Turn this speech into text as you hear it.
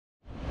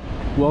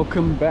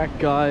Welcome back,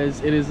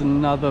 guys. It is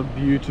another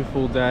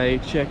beautiful day.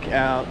 Check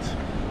out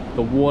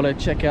the water,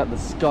 check out the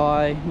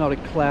sky, not a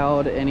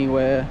cloud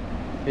anywhere.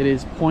 It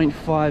is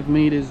 0.5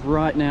 meters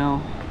right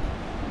now,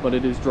 but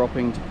it is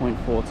dropping to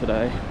 0.4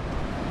 today.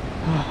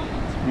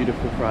 It's a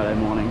beautiful Friday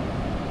morning.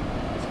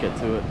 Let's get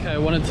to it. Okay, I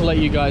wanted to let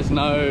you guys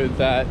know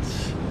that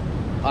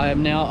I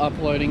am now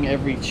uploading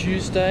every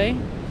Tuesday,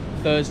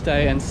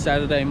 Thursday and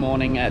Saturday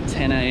morning at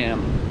 10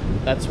 AM.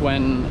 That's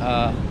when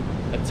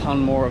a ton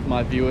more of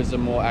my viewers are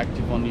more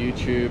active on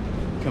YouTube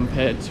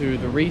compared to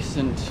the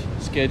recent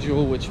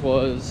schedule, which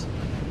was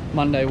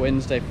Monday,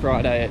 Wednesday,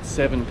 Friday at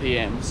 7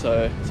 PM.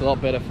 So it's a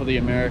lot better for the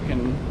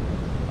American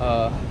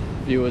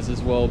viewers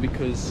as well,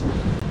 because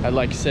at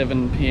like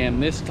 7 PM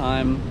this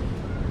time,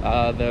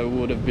 they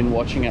would have been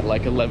watching at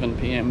like 11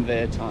 PM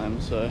their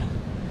time. So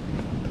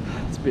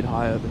it's a bit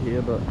high over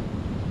here, but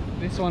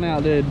this one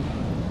out, dude,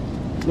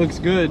 looks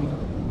good.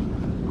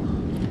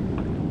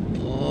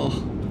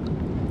 Oh.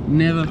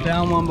 Never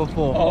found one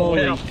before. Oh,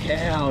 holy wow.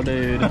 cow,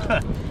 dude.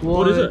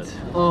 What is it?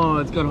 Oh,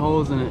 it's got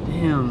holes in it.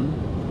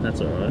 Damn. That's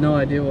alright. No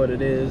idea what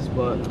it is,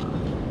 but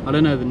I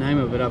don't know the name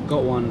of it. I've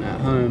got one at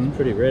home.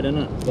 Pretty red,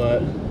 isn't it?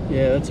 But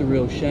yeah, that's a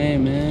real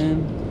shame,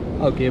 man.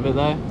 I'll give it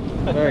though.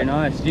 Very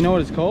nice. Do you know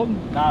what it's called?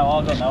 No,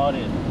 I've got no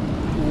idea.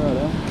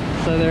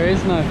 Right. So there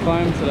is no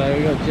foam today.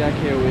 We got Jack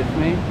here with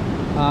me.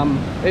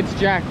 It's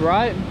Jack,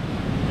 right?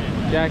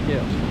 Jack,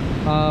 yeah.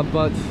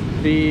 But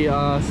the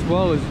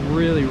swell is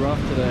really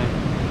rough today.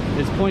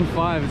 It's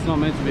 0.5, it's not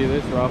meant to be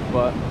this rough,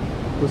 but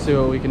we'll see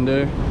what we can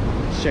do.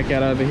 Let's check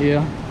out over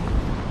here.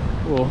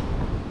 Oh,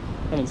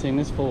 haven't seen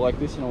this full like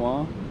this in a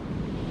while.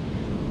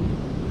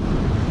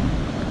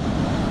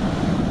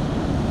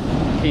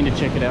 Keen to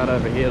check it out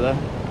over here though.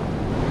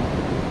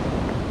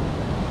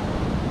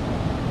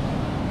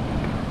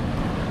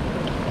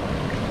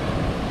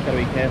 Gotta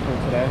be careful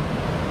today.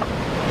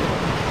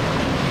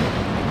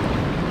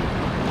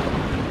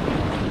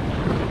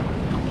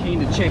 Keen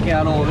to check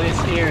out all this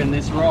here in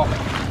this rock,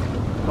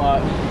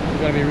 but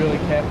we've got to be really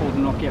careful to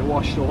not get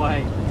washed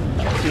away.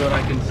 Let's see what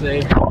I can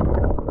see.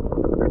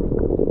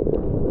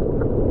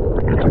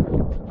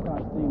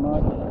 Can't see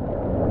much.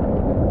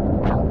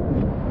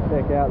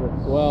 Check out the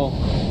swell.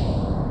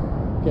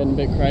 Getting a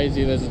bit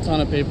crazy. There's a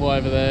ton of people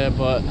over there,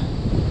 but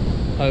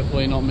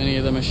hopefully not many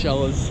of them are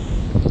shellers.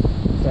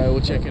 So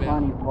we'll check it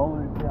out. Tiny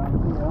bollards down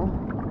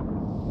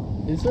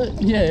here. Is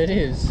it? Yeah, it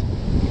is.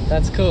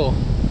 That's cool.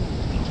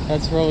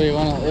 That's probably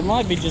one of, it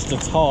might be just a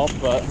top,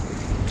 but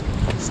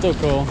still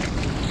cool.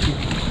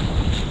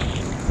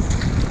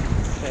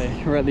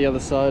 Okay, we're at the other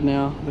side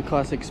now, the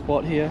classic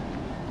spot here,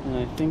 and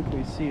I think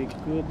we see a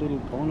good little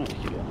bonnet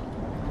here.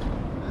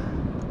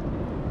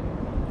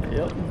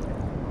 Yep,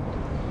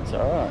 it's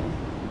alright.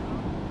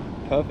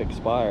 Perfect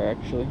spire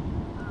actually.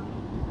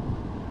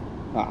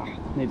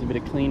 Needs a bit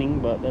of cleaning,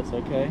 but that's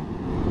okay.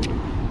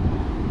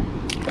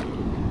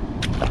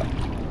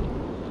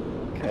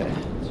 Okay,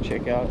 let's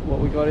check out what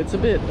we got. It's a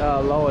bit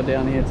lower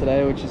down here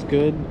today, which is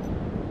good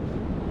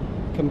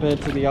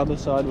compared to the other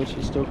side, which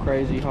is still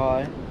crazy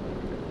high.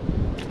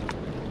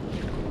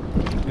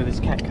 Look at this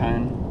cat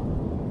cone.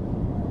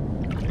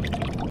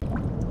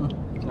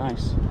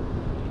 Nice.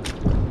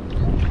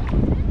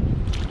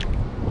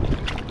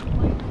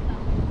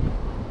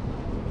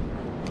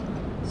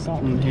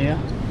 Something here.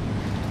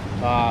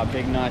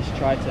 Big nice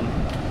triton.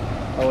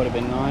 That would have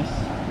been nice.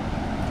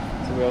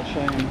 It's a real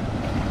shame.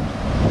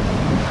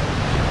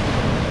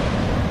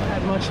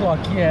 Not much luck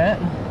yet,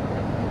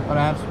 but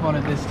I have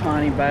spotted this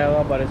tiny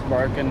baler, but it's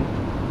broken,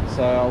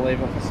 so I'll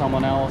leave it for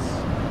someone else.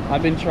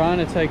 I've been trying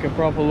to take a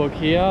proper look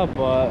here,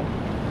 but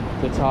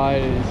the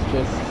tide is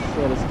just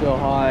sort of still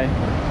high,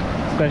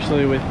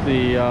 especially with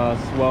the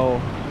swell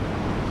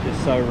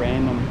just so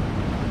random.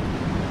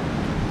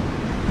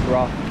 It's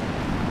rough.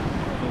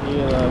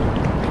 Here though.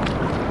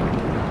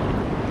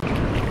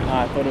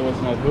 I thought it was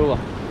no cooler.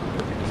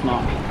 It's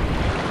not.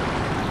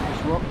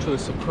 Just rocked to a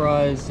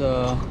surprise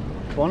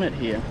bonnet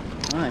here.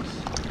 Nice.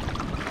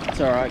 It's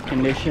alright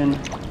condition.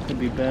 Could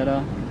be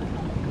better.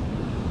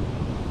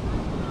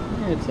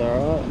 Yeah, it's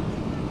alright.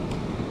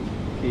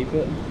 Keep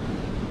it.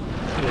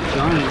 A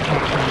giant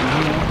catch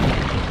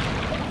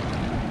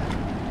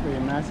here.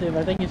 Pretty massive.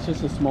 I think it's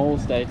just a small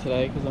stay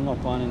today because I'm not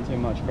finding too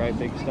much great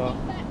big stuff.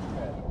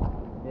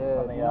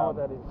 Yeah, do you know what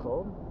that is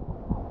called?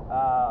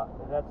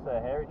 That's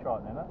the hairy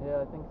triton, isn't it?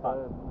 Yeah, I think so.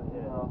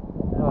 Yeah.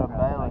 Got a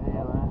baler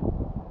here, man.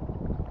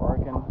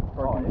 Broken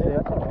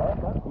tip. That's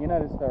alright. You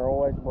notice they're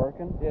always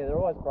broken? Yeah, they're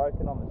always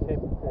broken on the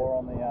tip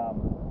or on the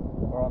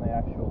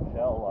actual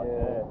shell, like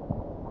there.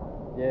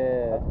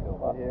 Yeah. That's cool,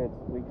 but here it's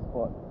weak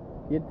spot.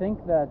 You'd think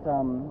that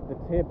the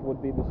tip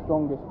would be the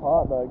strongest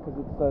part though, because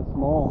it's so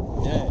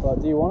small. Yeah.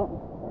 But do you want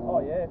it?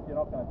 Oh yeah, if you're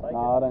not going to take it.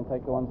 No, I don't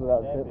take the ones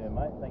without tips. Yeah,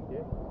 mate, thank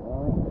you.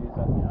 Alright. Use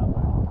that in the arm.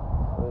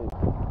 Sweet.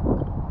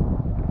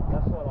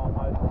 That's what I'm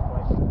hoping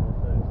to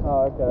do.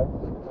 Oh, okay.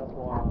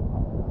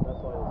 That's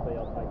why you'll see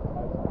I'll take the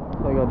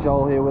most. So we got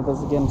Joel here with us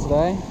again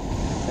today,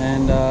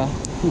 and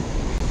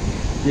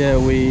yeah,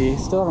 we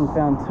still haven't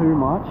found too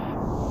much.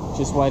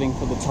 Just waiting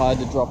for the tide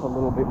to drop a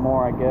little bit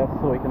more, I guess,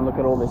 so we can look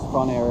at all this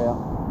front area.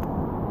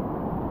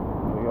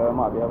 There we go, I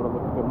might be able to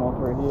look a bit more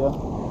through here.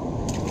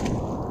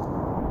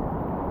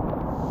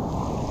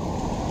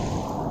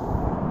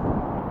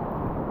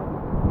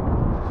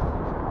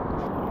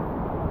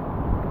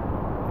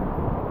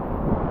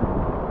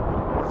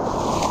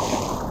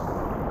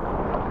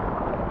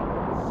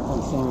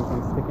 Don't see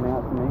anything sticking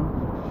out to me.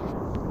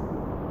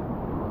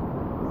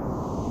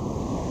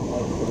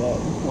 Wait for that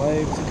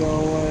wave to go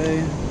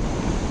away.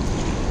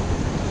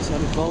 Is that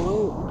a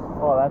volute?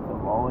 Oh, that's a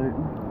volute.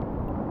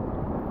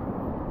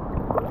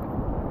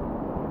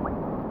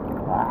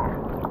 Ah.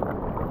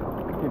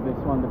 Give this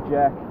one to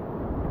Jack.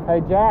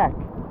 Hey Jack,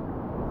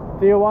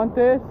 do you want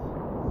this?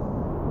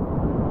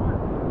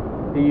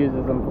 He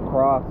uses them for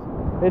crafts.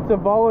 It's a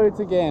volute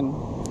again.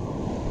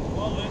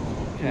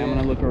 Okay, I'm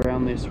gonna look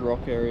around this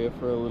rock area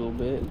for a little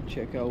bit,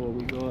 check out what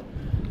we got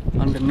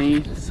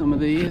underneath some of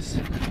these,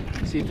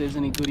 see if there's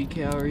any goody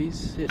cowries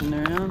sitting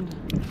around.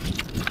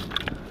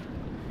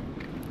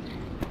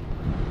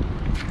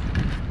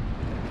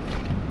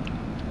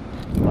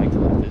 I'd like to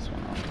lift this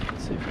one up,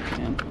 let's see if I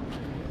can.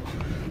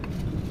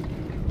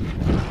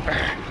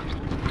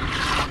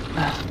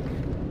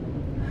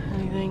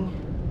 Anything?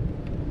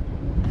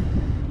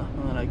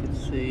 Nothing that I could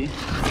see.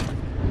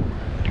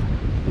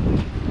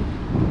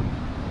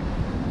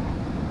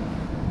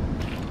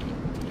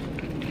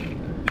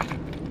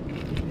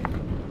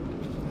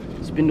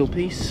 Spindle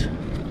piece.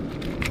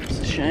 It's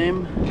a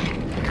shame.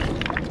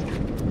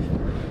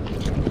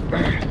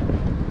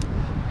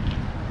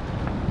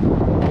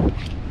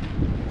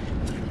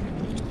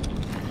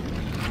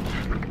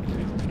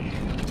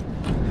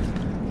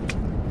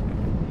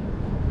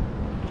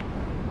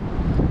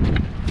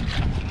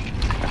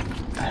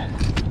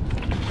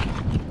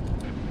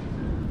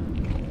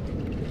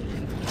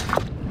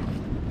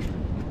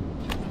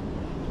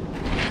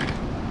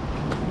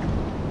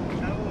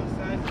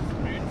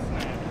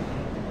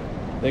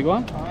 Big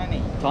one?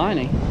 Tiny.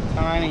 Tiny?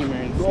 Tiny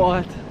moon.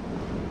 What?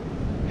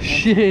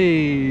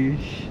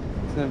 Sheesh.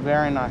 It's a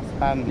very nice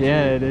pattern.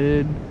 Yeah,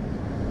 too. dude.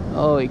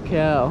 Holy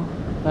cow.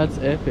 That's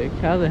epic.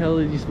 How the hell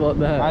did you spot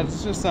that? I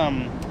was just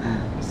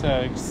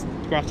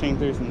scratching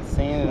through some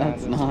sand.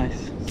 That's and I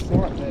nice. just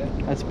saw it there.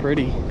 That's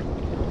pretty.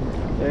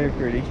 Very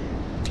pretty.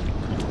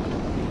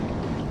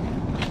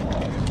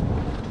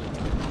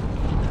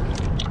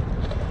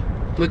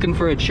 Looking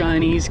for a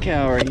Chinese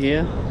cowry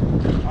here.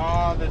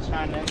 Oh, the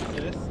Chinese.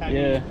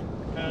 Yeah.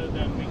 Heard of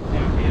them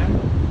down here?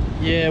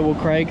 Yeah, well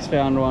Craig's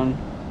found one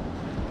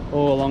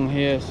all along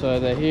here, so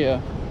they're here.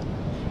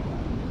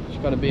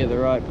 Just got to be at the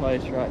right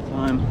place, right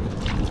time.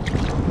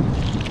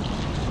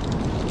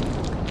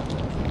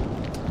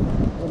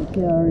 What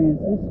cowry is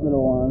this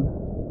little one?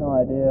 No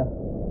idea.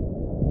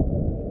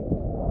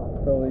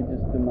 Probably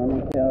just a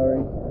mummy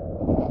cowry.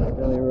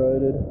 Really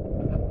eroded.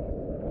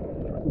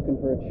 Looking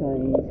for a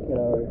Chinese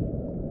cowry.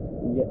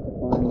 Yet to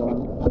find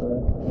one. So.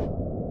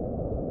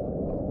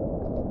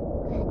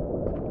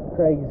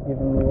 Craig's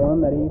given me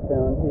one that he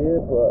found here,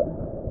 but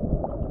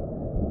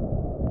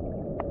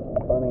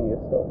finding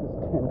yourself is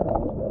 10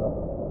 times better.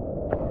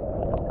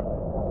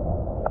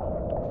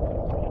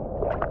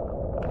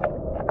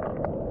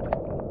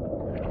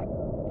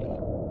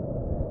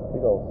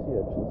 Big old sea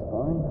urchin's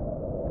fine.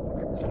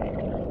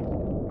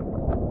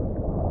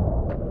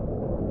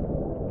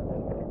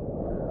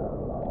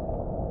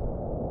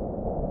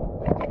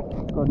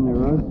 Got an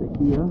erosa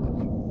here,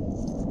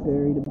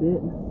 buried a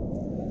bit.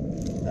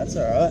 That's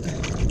alright.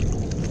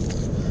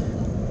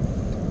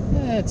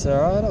 Yeah, it's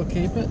alright, I'll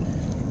keep it.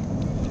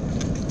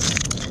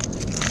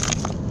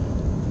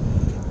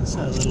 It's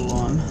that little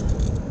one.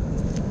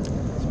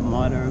 It's a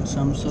miter of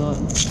some sort. I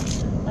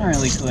don't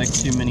really collect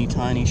too many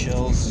tiny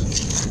shells.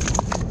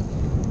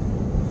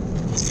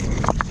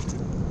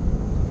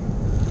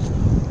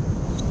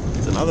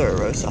 It's another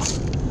erosa.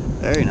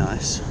 Very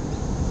nice. 2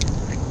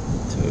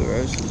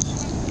 erosas.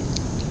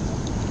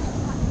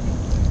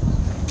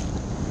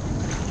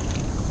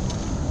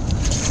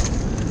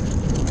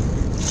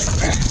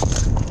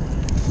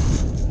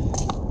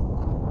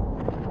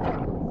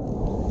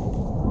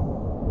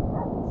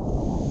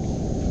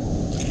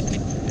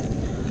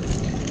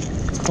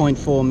 It's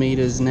 0.4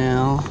 meters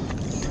now,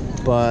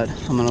 but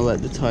I'm gonna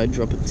let the tide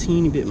drop a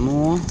teeny bit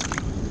more.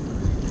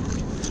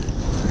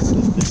 Let's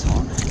lift this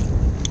one.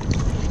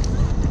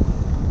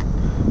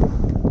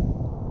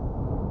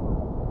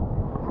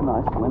 It's a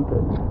nice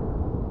limpet.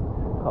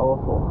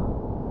 Colourful.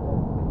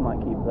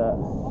 Might keep that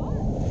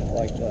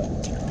like that.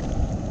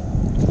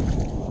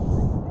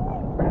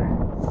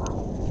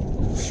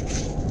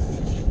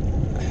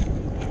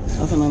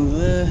 Nothing under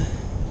there.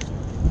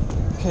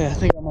 Okay, I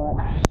think I might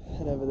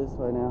head over this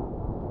way now.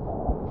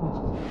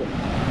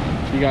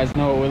 You guys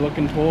know what we're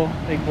looking for.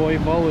 Big boy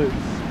volutes.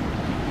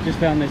 Just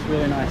found this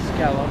really nice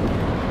scallop.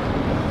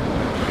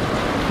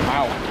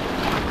 Wow.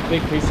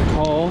 Big piece of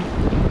coal.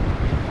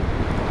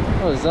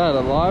 What is that, a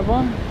live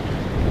one?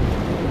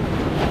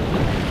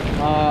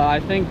 I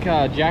think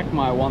Jack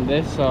might want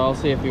this, so I'll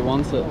see if he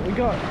wants it. We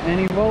got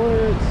any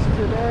volutes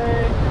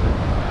today?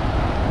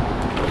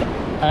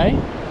 Hey?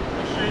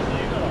 What shoes do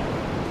you got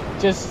on?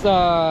 Just,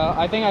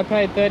 I think I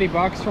paid 30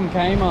 bucks from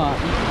Kmart.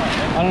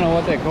 I don't know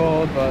what they're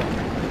called, but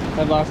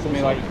they've lasted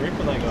me like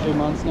 2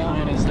 months now.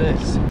 What is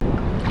this?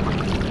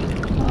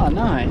 Oh,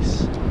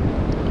 nice.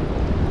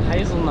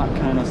 Hazelnut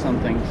cone or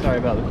something. Sorry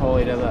about the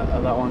quality of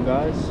that one,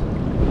 guys.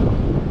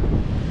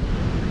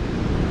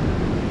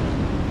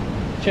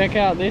 Check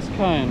out this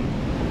cone.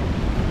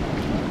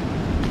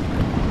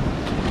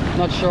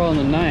 Not sure on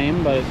the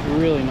name, but it's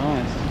really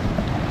nice.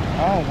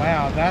 Oh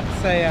wow,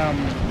 that's a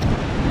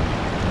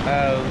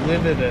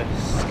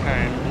lividus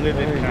cone.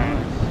 Livid Very cone.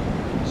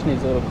 nice. Just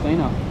needs a little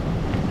cleanup.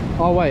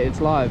 Oh wait, it's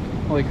live.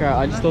 Holy crap,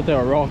 I just thought they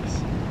were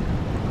rocks.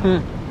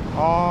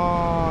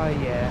 Oh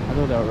yeah. I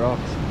thought they were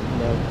rocks.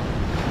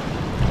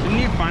 Didn't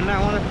you find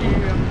that one a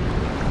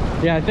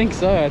few? Yeah, I think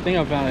so. I think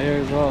I found it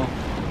here as well.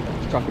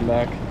 Struck him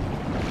back.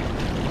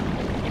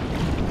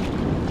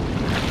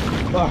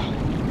 Ah.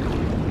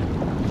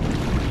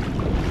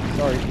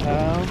 Sorry,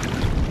 pal.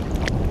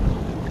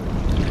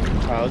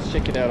 Alright, let's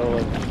check it out all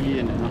over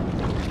here now.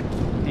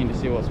 Need to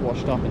see what's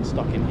washed up and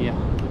stuck in here.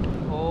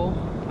 Oh,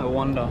 I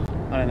wonder.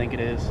 I don't think it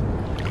is.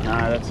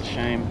 Nah, that's a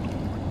shame.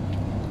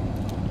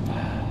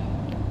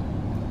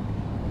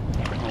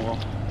 Oh well.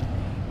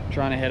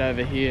 Trying to head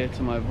over here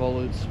to my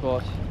volute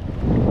spot,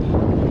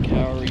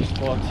 Cowry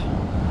spot.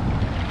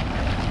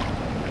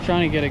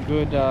 Trying to get a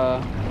good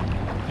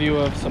view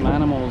of some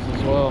animals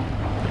as well.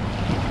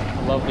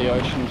 I love the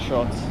ocean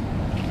shots.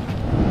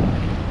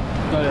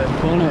 Got a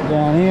bonnet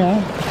down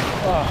here.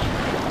 Oh,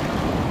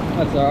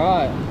 that's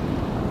alright.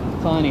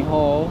 Tiny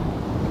hole.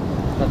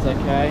 That's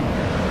okay.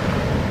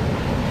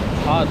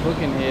 It's hard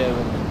looking here.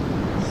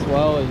 The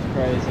swell is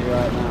crazy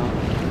right now.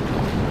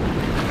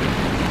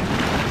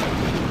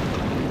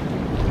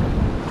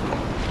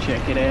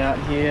 Check it out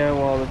here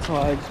while the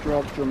tides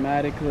drop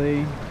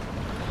dramatically.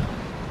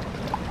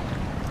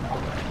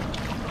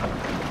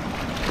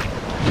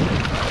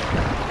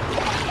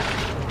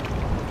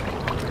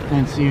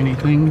 Don't see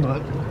anything,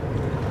 but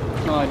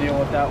no idea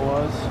what that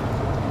was.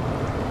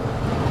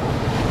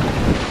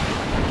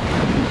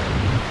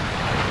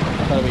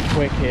 Gotta be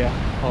quick here.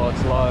 Oh,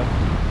 it's low.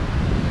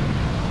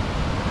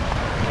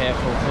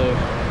 Careful too.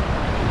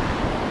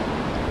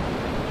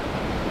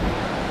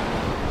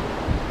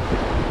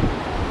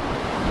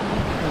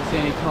 Don't see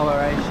any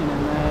coloration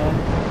in there.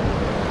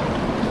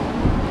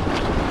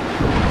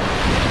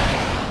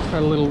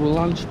 Had a little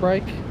lunch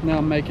break. Now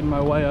I'm making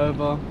my way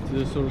over to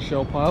this sort of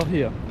shell pile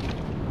here.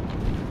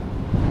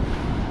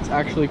 It's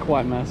actually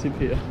quite massive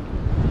here.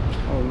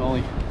 Oh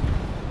molly.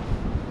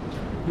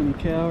 Any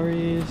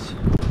cowries.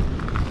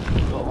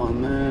 Got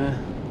one there.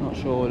 Not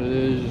sure what it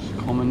is, just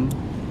common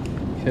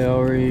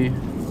cowry.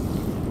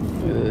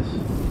 Look at this.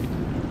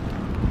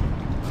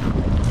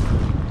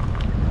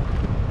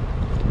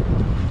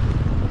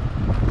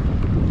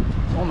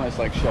 It's almost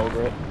like shell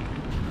grit.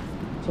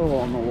 It's all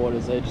on the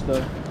water's edge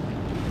though.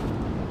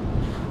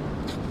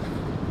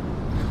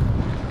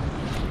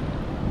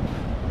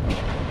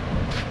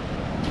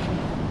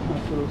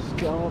 Nice little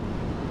scallop.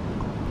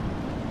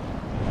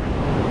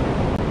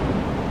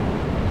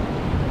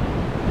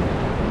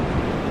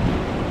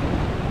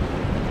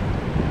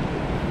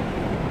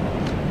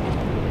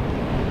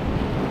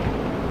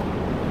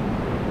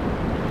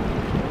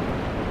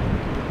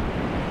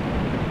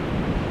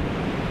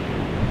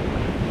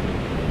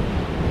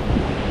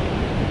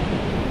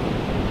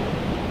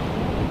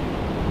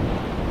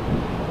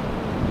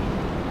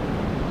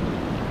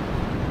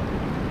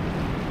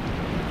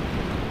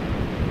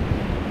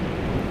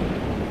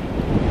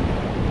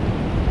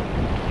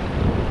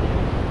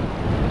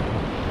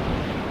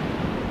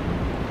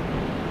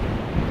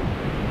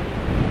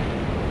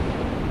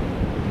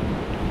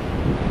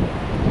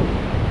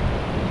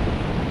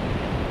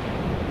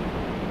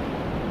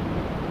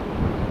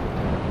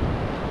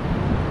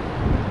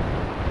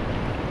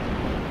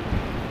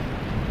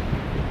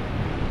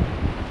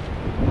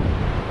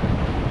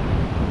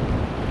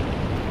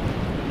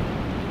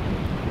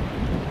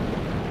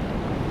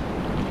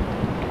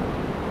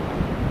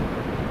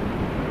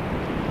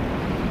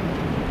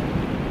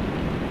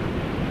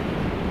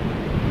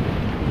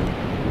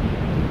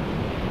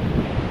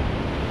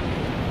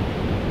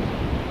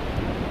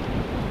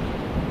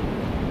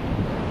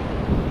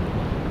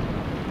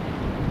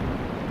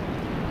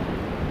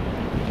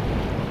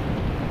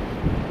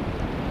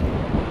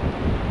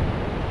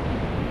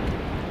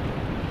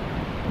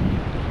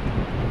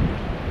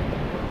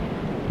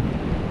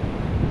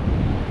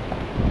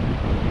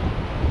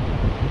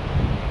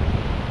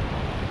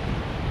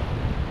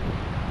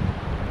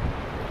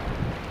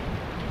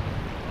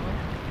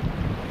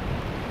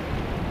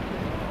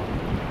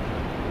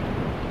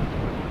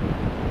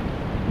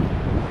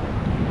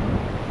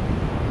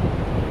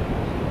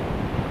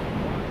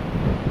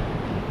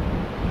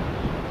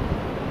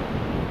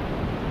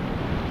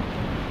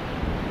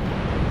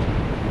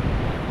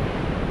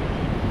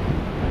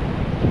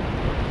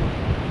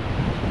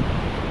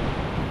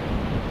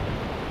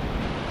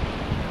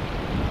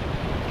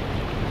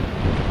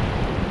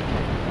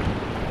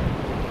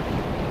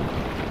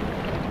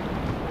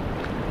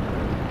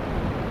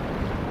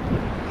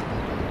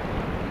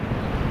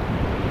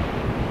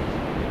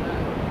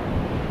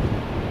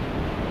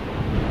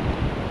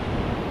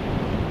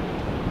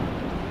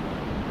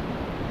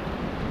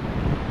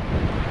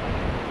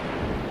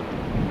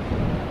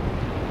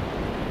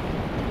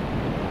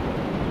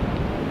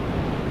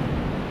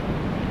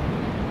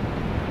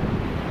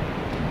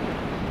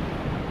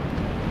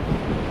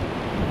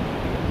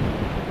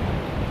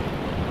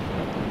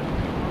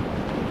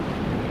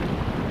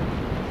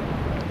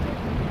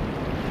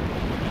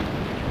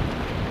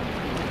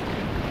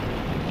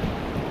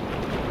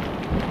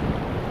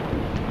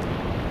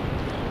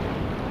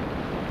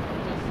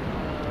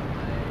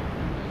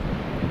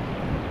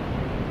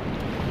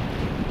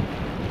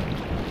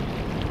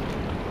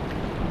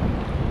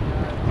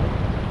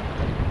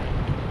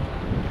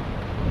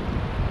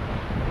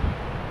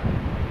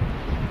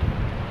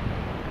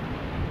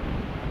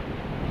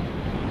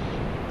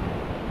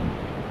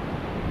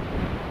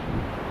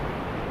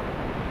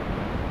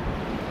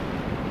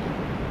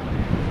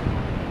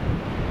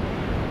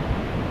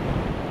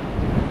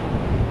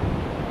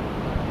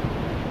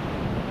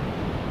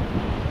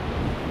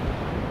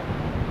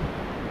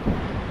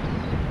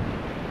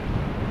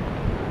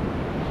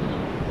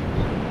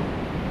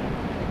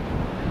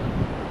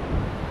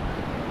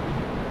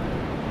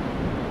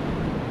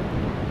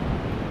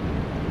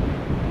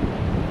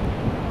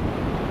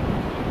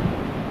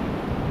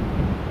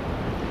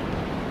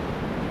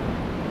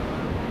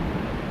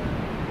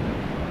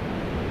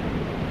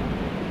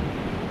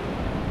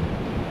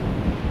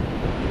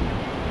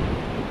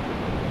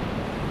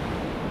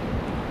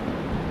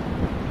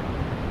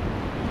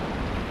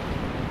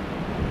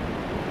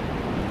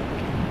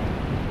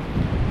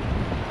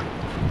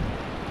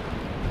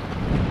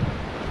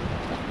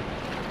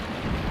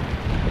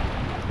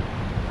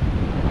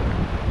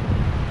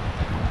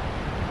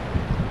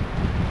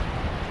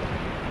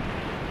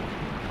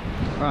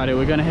 Alrighty,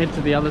 we're gonna head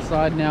to the other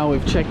side now.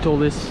 We've checked all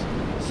this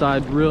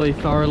side really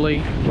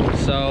thoroughly,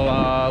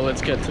 so let's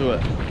get to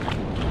it.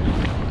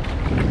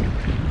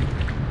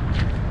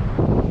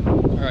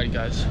 Alrighty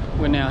guys,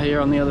 we're now here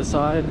on the other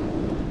side,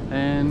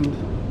 and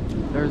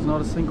there is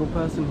not a single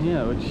person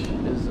here, which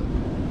is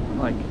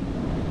like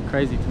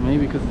crazy to me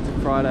because it's a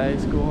Friday,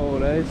 school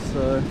holidays.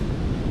 So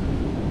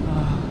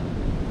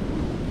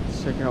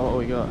let's check out what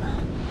we got.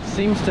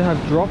 Seems to have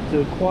dropped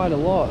quite a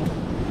lot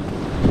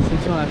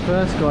since when I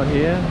first got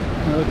here.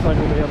 It looks like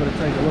we'll be able to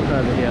take a look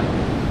over here.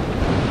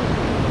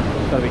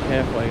 Gotta be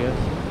careful, I guess.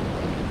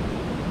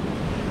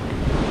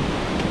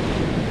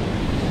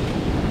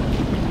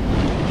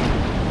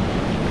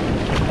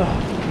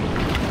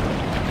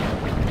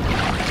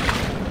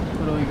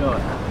 What do we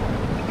got?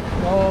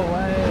 Oh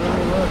wait, let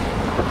me look.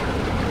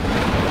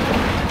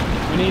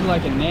 We need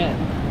like a net.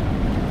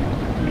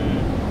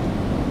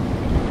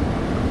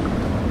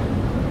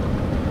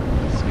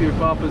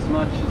 Scoop up as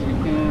much as we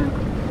can.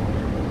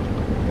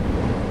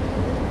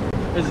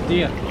 There's a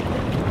deer.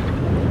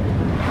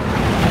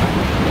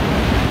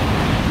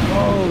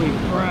 Holy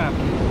crap.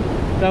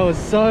 That was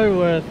so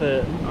worth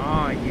it.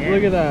 Oh yeah.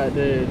 Look at that,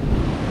 dude.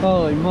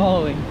 Holy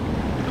moly.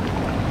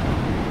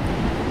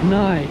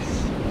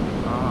 Nice.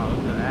 Oh,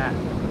 look at that.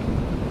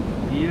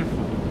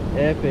 Beautiful.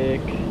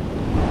 Epic.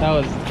 That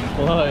was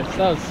close.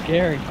 That was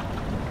scary.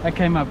 That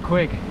came up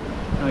quick.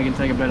 Now we can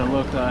take a better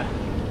look though.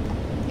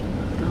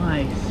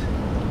 Nice.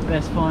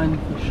 Best find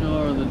for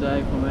sure of the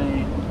day for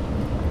me.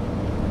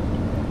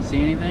 See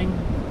anything?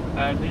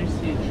 I do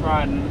see a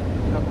trident,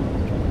 a couple of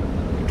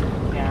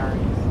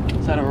cowries.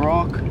 Is that a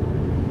rock?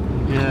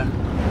 Yeah.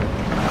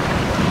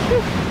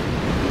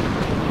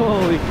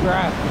 Holy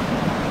crap.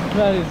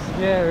 That is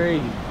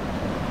scary.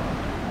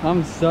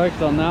 I'm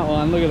stoked on that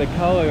one. Look at the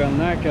color on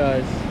that,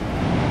 guys.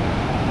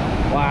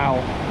 Wow.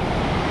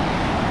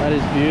 That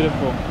is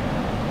beautiful.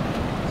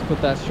 Let's put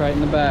that straight in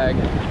the bag.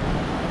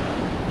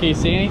 Can you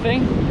see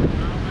anything?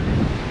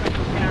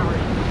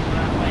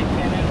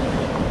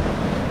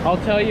 I'll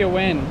tell you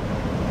when.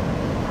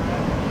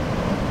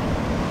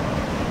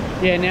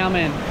 Yeah, now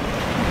man.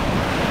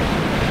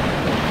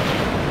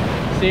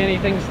 See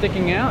anything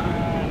sticking out? No,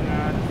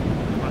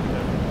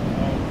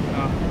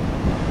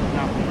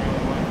 nothing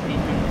really worth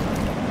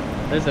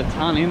keeping. There's a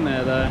ton in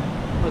there though.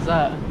 What's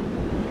that?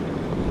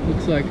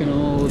 Looks like an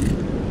old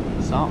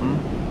something.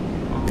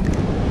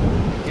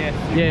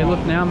 Yeah,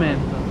 look now man.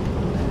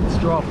 It's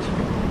dropped.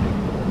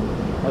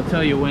 I'll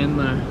tell you when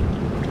though.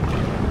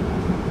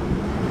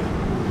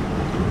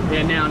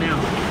 Yeah, now.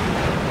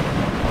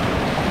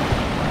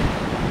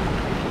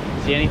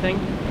 See anything?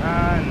 No,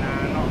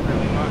 not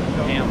really much.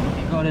 Damn.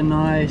 You got a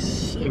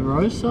nice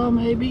Erosa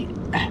maybe?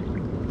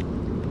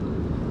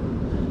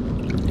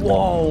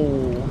 Whoa!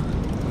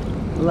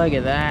 Look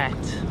at that.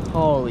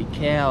 Holy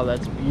cow,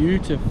 that's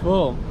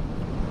beautiful.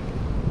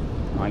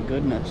 My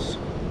goodness.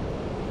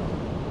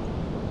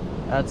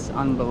 That's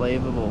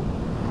unbelievable.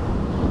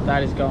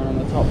 That is going on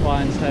the top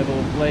finds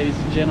table, ladies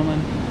and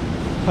gentlemen.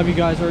 Hope you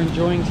guys are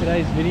enjoying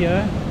today's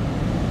video.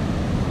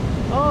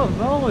 Oh,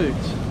 volute.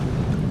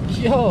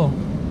 Yo.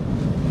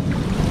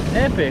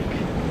 Epic.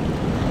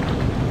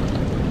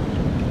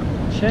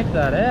 Check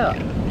that out.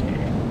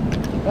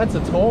 That's a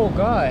tall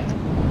guy.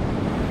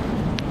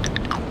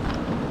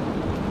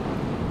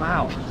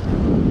 Wow.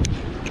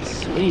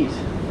 Sweet.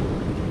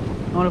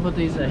 I want to put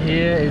these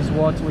here is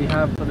what we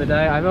have for the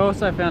day. I've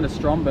also found a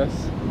Strombus.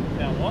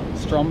 Found what?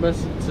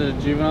 Strombus, it's a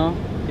juvenile.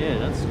 Yeah,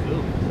 that's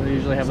cool. So they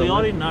usually have See, a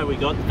I didn't know we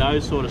got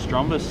those sort of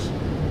Strombus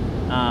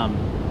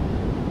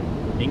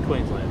in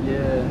Queensland.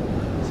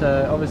 Yeah.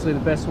 So obviously the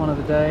best one of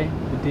the day,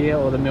 the deer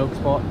or the milk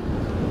spot,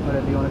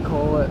 whatever you want to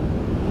call it.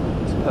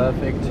 It's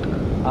perfect.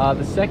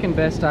 The second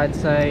best I'd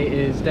say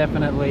is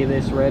definitely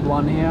this red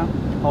one here.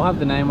 I'll have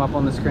the name up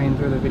on the screen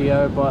through the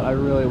video, but I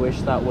really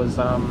wish that was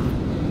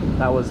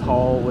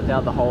whole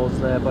without the holes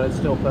there, but it's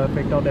still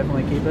perfect. I'll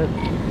definitely keep it.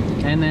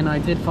 And then I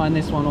did find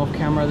this one off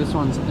camera. This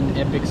one's an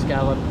epic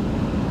scallop.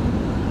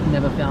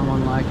 Never found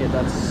one like it.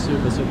 That's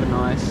super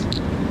nice.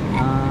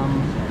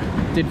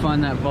 Did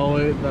find that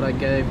volute that I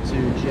gave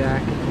to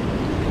Jack.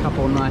 A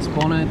couple of nice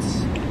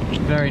bonnets.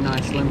 Very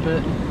nice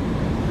limpet.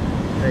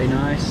 Very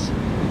nice.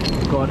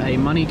 Got a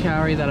money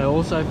cowry that I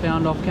also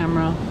found off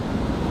camera.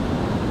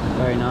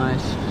 Very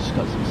nice. Just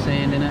got some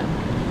sand in it.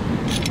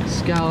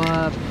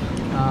 Scallop.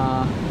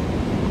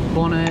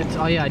 Bonnet.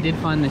 Oh yeah, I did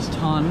find this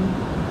ton.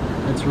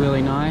 It's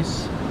really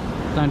nice.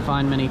 Don't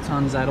find many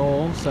tons at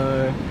all.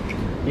 So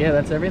yeah,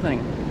 that's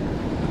everything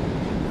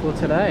for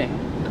today.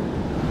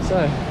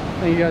 So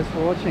thank you guys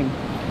for watching.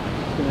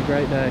 It's been a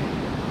great day.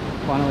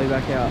 Finally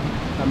back out.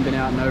 Haven't been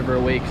out in over a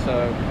week,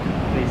 so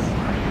peace.